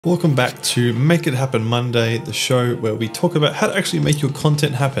Welcome back to Make It Happen Monday, the show where we talk about how to actually make your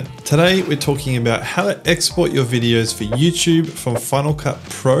content happen. Today, we're talking about how to export your videos for YouTube from Final Cut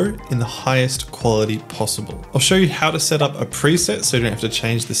Pro in the highest quality possible. I'll show you how to set up a preset so you don't have to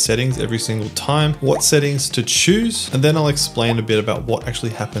change the settings every single time, what settings to choose, and then I'll explain a bit about what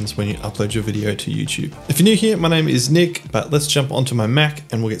actually happens when you upload your video to YouTube. If you're new here, my name is Nick, but let's jump onto my Mac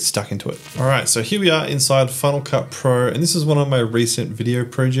and we'll get stuck into it. All right, so here we are inside Final Cut Pro, and this is one of my recent video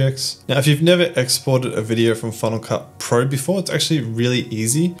projects. Now, if you've never exported a video from Final Cut Pro before, it's actually really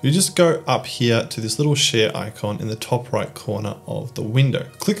easy. You just go up here to this little share icon in the top right corner of the window.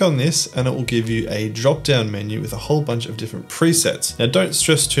 Click on this and it will give you a drop-down menu with a whole bunch of different presets. Now, don't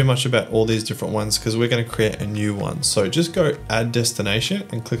stress too much about all these different ones because we're going to create a new one. So just go add destination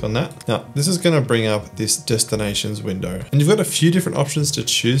and click on that. Now, this is going to bring up this destinations window. And you've got a few different options to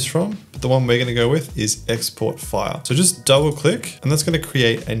choose from, but the one we're going to go with is export file. So just double click and that's going to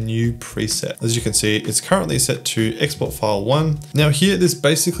create a new preset. As you can see, it's currently set to export file 1. Now here, there's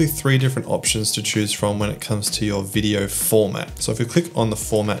basically 3 different options to choose from when it comes to your video format. So if you click on the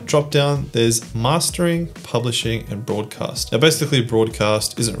format drop down, there's mastering, publishing, and broadcast. Now basically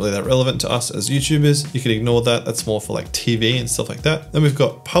broadcast isn't really that relevant to us as YouTubers. You can ignore that. That's more for like TV and stuff like that. Then we've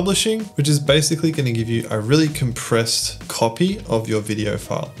got publishing, which is basically going to give you a really compressed copy of your video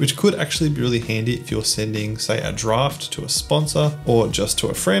file, which could actually be really handy if you're sending, say, a draft to a sponsor or just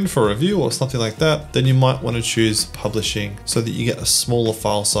to a friend for a review or something like that. Then you might want to choose publishing so that you get a smaller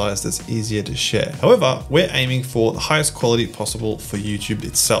file size that's easier to share. However, we're aiming for the highest quality possible for YouTube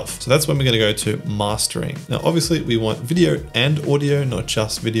itself. So that's when we're going to go to mastering. Now, obviously we want video and audio, not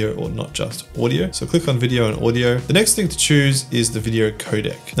just video or not just audio. So click on video and audio. The next thing to choose is the video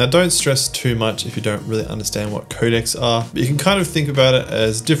codec. Now, don't stress too much if you don't really understand what codecs are, but you can kind of think about it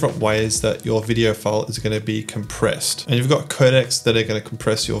as different ways that your video file is going to be compressed. And you've got codecs that are going to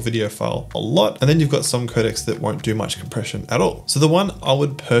compress your video file a lot, and then you've got some codecs that won't do much compression at all. So the one I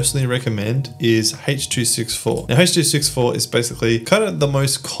would personally recommend is H.264. Now H.264 is basically kind of the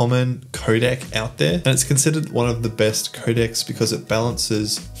most common codec out there, and it's considered one of the best codecs because it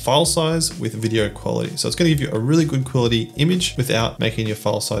balances file size with video quality. So it's going to give you a really good quality image without making your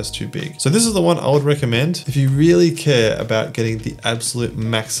file size too big. So this is the one I would recommend. If you really care about getting the absolute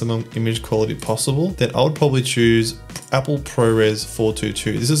maximum image quality possible, then I would probably choose Apple ProRes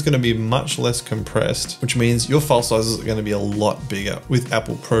 422. This is going to be much less compressed, which means your file sizes are going to be a lot bigger with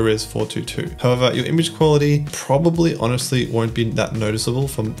Apple ProRes 422. However, your image quality probably honestly won't be that noticeable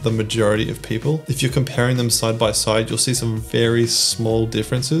from the majority of people. If you're comparing them side by side, you'll see some very small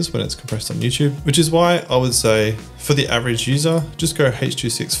differences when it's compressed on YouTube, which is why I would say for the average user, just go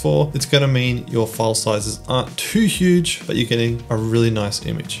H.264. It's going to mean your file sizes aren't too huge, but you're getting a really nice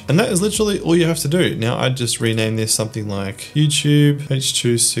image. And that is literally all you have to do. Now I'd just rename this something like YouTube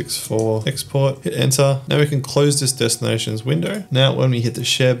H.264 export, hit enter. Now we can close this destinations window. Now when we hit the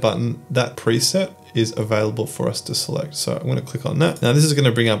share button, that preset is available for us to select. So I'm going to click on that. Now this is going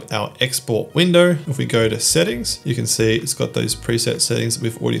to bring up our export window. If we go to settings, you can see it's got those preset settings that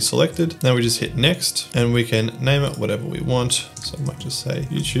we've already selected. Now we just hit next and we can name it whatever we want. So I might just say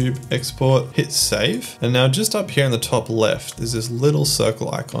YouTube export, hit save. And now just up here in the top left, there's this little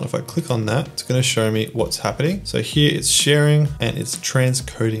circle icon. If I click on that, it's going to show me what's happening. So here it's sharing and it's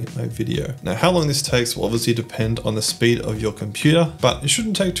transcoding my video. Now how long this takes will obviously depend on the speed of your computer, but it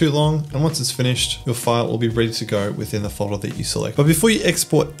shouldn't take too long. And once it's finished, your file will be ready to go within the folder that you select. But before you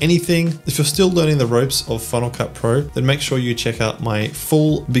export anything, if you're still learning the ropes of Final Cut Pro, then make sure you check out my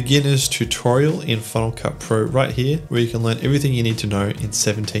full beginner's tutorial in Final Cut Pro right here, where you can learn everything you need to know in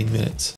 17 minutes.